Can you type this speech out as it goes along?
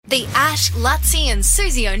The Ash, Lutzi and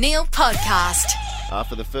Susie O'Neill podcast.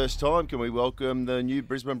 For the first time, can we welcome the new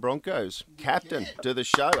Brisbane Broncos captain to the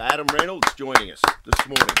show, Adam Reynolds, joining us this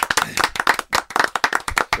morning.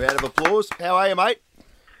 Round of applause. How are you, mate?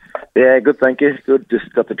 Yeah, good, thank you. Good,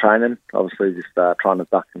 just got the training. Obviously, just trying to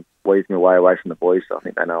duck and weave my way away from the boys. So I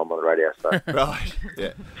think they know I'm on the radio. So Right,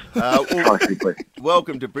 yeah.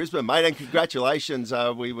 Welcome to Brisbane, mate, and congratulations.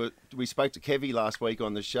 We spoke to Kevy last week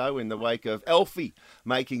on the show in the wake of Alfie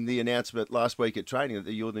making the announcement last week at training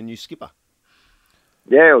that you're the new skipper.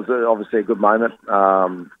 Yeah, it was obviously a good moment.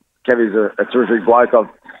 Kevy's a terrific bloke. I've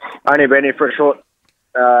only been here for a short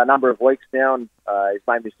number of weeks now, and he's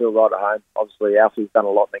made me feel right at home. Obviously, Alfie's done a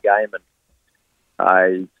lot in the game,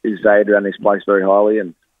 and he's valued around this place very highly,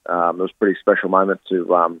 and it was a pretty special moment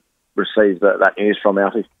to receive that news from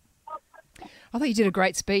Alfie. I thought you did a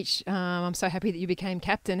great speech. I'm so happy that you became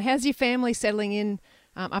captain. How's your family settling in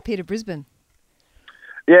up here to Brisbane?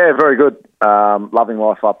 Yeah, very good. Loving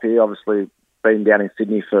life up here. Obviously, been down in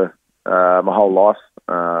Sydney for my whole life.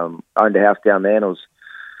 Owned a house down there, and it was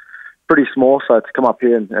pretty small, so to come up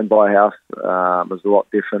here and buy a house was a lot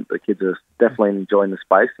different. The kids are definitely enjoying the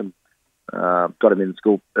space, and got them in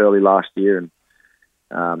school early last year, and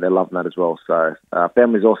they're loving that as well. So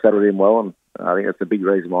family's all settled in well, and I think that's a big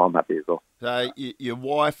reason why I'm happy as well. So your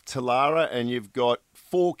wife, Talara, and you've got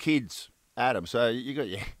 4 kids, Adam. So you got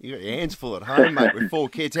your hands full at home, mate, with 4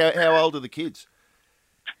 kids. How old are the kids?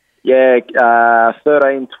 Yeah,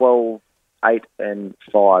 13, 12, 8 and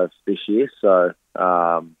 5 this year. So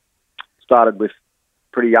started with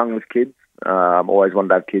pretty young with kids. Always wanted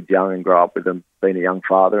to have kids young and grow up with them, being a young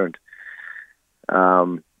father. And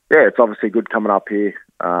it's obviously good coming up here.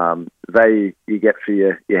 The value you get for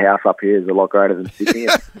your house up here is a lot greater than Sydney.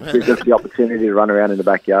 It gives us the opportunity to run around in the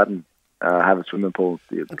backyard and have a swimming pool,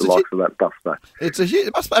 the likes of that stuff. So.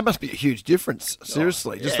 It must be a huge difference,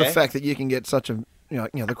 seriously. Just the fact that you can get such a,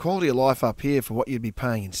 the quality of life up here for what you'd be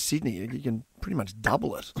paying in Sydney, you can pretty much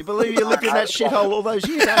double it. You believe you lived in that shithole all those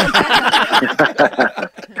years, eh?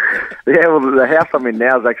 Yeah, well, the house I'm in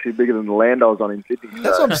now is actually bigger than the land I was on in Sydney. So.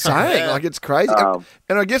 That's what I'm saying. Like, it's crazy.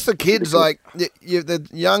 And I guess the kids, they're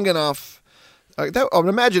young enough. I would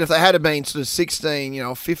imagine if they had been sort of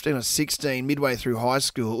 16, 15 or 16 midway through high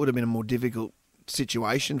school, it would have been a more difficult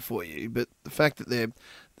situation for you. But the fact that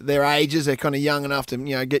their ages, they're kind of young enough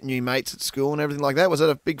to, get new mates at school and everything like that, was that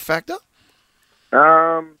a big factor?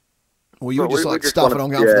 Or you were just stuffing on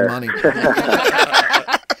going for the money?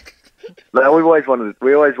 No, we always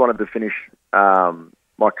wanted to finish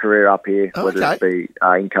my career up here, whether it be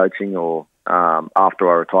in coaching or after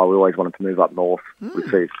I retire. We always wanted to move up north. We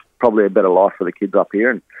see probably a better life for the kids up here,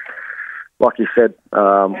 and like you said,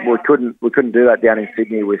 we couldn't do that down in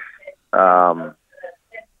Sydney with.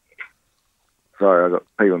 Sorry, I've got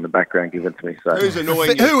people in the background giving it to me. So. Who's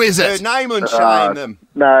annoying you? Who is it? Name and shame them.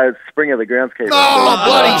 No, it's Springer, the groundskeeper. Oh,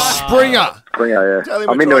 bloody Springer! Springer, yeah. Tell him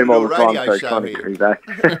I'm into him all the time, so show trying to get him back.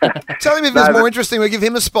 Tell him if it's more interesting, we'll give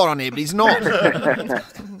him a spot on here, but he's not.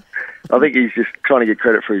 I think he's just trying to get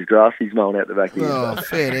credit for his grass. He's mowing out the back here. Oh,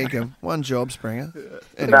 fair dinkum. One job, Springer.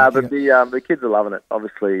 Anyway, but the kids are loving it.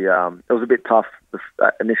 Obviously, it was a bit tough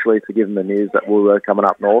initially to give them the news that we were coming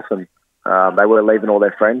up north, and they were leaving all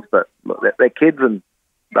their friends, but look, they're kids, and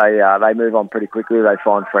they move on pretty quickly. They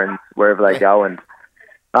find friends wherever they go, and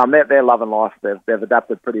they're loving life. They've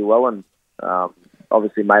adapted pretty well, and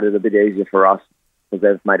obviously made it a bit easier for us because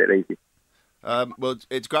they've made it easy. Well,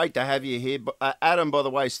 it's great to have you here. Adam, by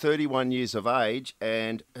the way, is 31 years of age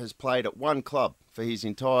and has played at one club for his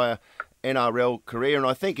entire NRL career, and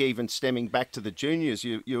I think even stemming back to the juniors,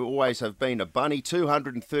 you always have been a bunny.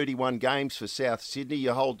 231 games for South Sydney.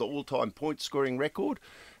 You hold the all-time point-scoring record,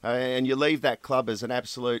 and you leave that club as an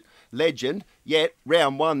absolute legend. Yet,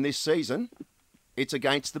 round 1 this season, it's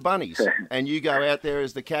against the Bunnies, and you go out there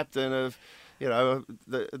as the captain of, the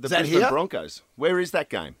Brisbane Broncos. Where is that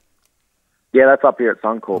game? Yeah, that's up here at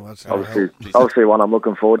Suncorp. Obviously one I'm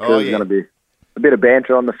looking forward to. There's going to be a bit of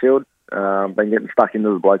banter on the field. Been getting stuck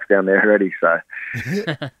into the blokes down there already. So,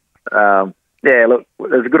 look,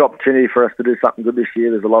 there's a good opportunity for us to do something good this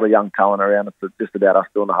year. There's a lot of young talent around. It's just about us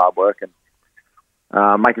doing the hard work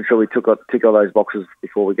and making sure we tick all those boxes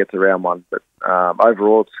before we get to round 1. But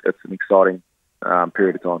overall, it's an exciting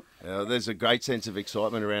period of time. There's a great sense of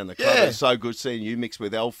excitement around the club. It's so good seeing you mix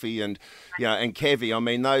with Alfie and and Kevy. I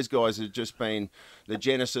mean, those guys have just been the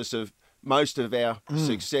genesis of most of our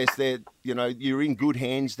success. You're in good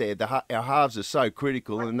hands there. Our halves are so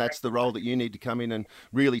critical, and that's the role that you need to come in and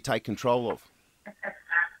really take control of.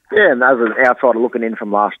 Yeah, and as an outsider looking in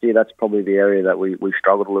from last year, that's probably the area that we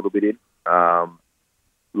struggled a little bit in.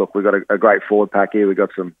 Look, we've got a great forward pack here. We've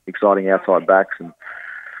got some exciting outside backs, and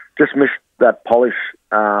just missed that polish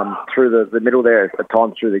through the middle there at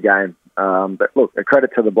times through the game. But look, a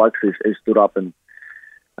credit to the blokes who stood up and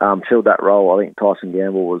filled that role. I think Tyson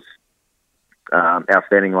Gamble was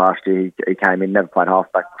outstanding last year. He came in, never played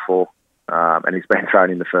halfback before, and he's been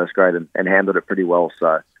thrown in the first grade and handled it pretty well.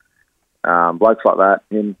 So blokes like that,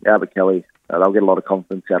 him, Albert Kelly, they'll get a lot of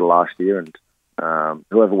confidence out of last year, and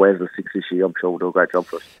whoever wears the 6 this year, I'm sure will do a great job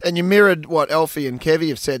for us. And you mirrored what Alfie and Kevy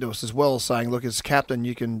have said to us as well, saying, look, as captain,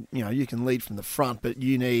 you can lead from the front, but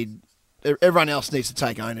everyone else needs to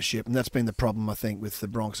take ownership, and that's been the problem, I think, with the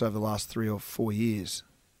Bronx over the last 3 or 4 years.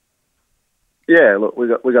 Yeah, look, we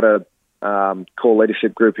got a core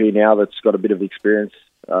leadership group here now that's got a bit of experience.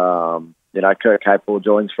 Kurt Capel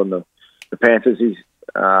joins from the Panthers. He's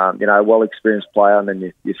a well-experienced player, and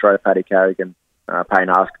then you throw Paddy Carrigan, Payne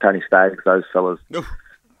Hask, Tony Staggs, those fellas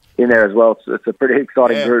in there as well. It's a pretty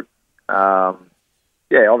exciting group.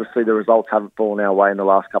 Obviously the results haven't fallen our way in the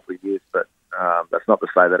last couple of years, but that's not to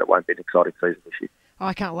say that it won't be an exciting season this year. Oh,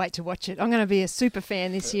 I can't wait to watch it. I'm going to be a super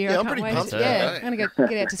fan this year. Yeah, I I'm can't pretty wait. pumped. I'm going to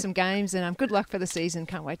get out to some games, and good luck for the season.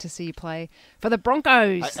 Can't wait to see you play for the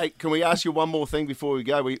Broncos. Hey, can we ask you one more thing before we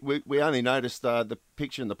go? We only noticed the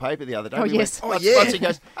picture in the paper the other day. Oh, we yes. Went, He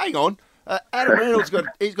goes, hang on. Adam Reynolds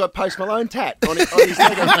got Post Malone tat on his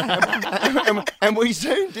leg, and we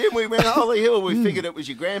zoomed in. We went holy hell. We figured it was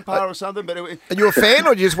your grandpa or something. But Are you a fan,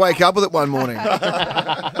 or did you just wake up with it one morning?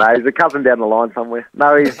 No, he's a cousin down the line somewhere.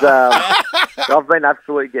 No, he's. I've been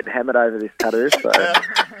absolutely getting hammered over this tattoo. So.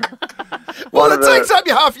 Well, it takes up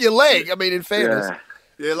half your leg. I mean, in fairness.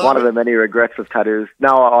 Yeah, one of the many regrets of tattoos.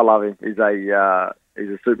 No, I love him. He's a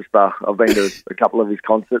superstar. I've been to a couple of his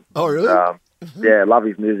concerts. Oh, really? Yeah, love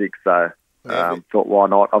his music, so thought, why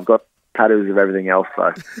not? I've got tattoos of everything else,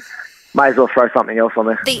 so may as well throw something else on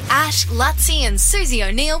there. The Ash, Lutzi and Susie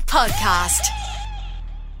O'Neill podcast.